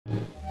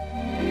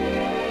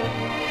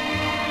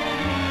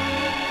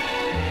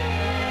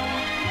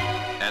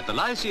At the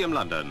Lyceum,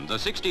 London, the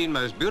 16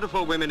 most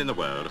beautiful women in the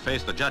world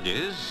face the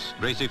judges,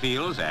 Gracie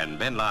Fields and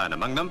Ben Lyon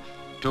among them,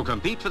 to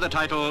compete for the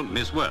title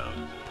Miss World.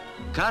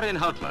 Karin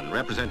Hultman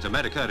represents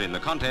America in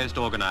the contest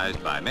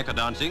organized by Mecca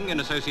Dancing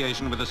in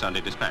association with the Sunday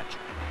Dispatch.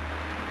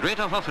 Grete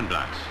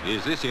Hoffenblad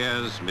is this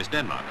year's Miss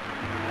Denmark.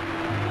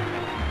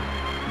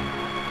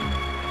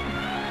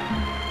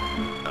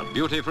 A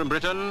beauty from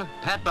Britain,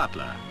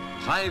 Butler,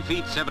 5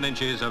 feet 7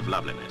 inches of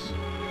loveliness.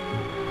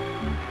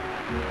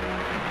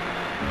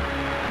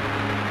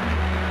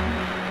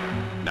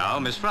 Now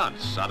Miss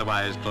France,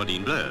 otherwise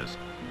Claudine Bleuse.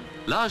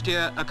 Last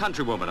year, a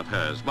countrywoman of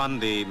hers won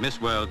the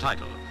Miss World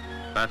title,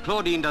 but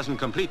Claudine doesn't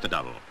complete the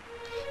double.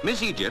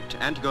 Miss Egypt,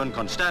 Antigone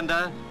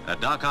Constanda, a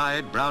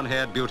dark-eyed,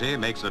 brown-haired beauty,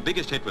 makes the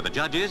biggest hit with the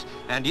judges,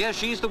 and yes,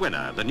 she's the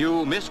winner, the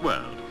new Miss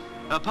World.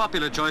 A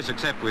popular choice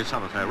except with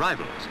some of her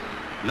rivals.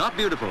 Not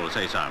beautiful,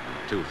 say some.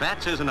 Too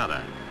fat, says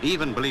another.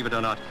 Even, believe it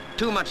or not,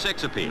 too much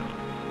sex appeal.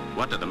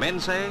 What do the men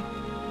say?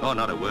 Oh,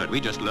 not a word, we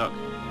just look.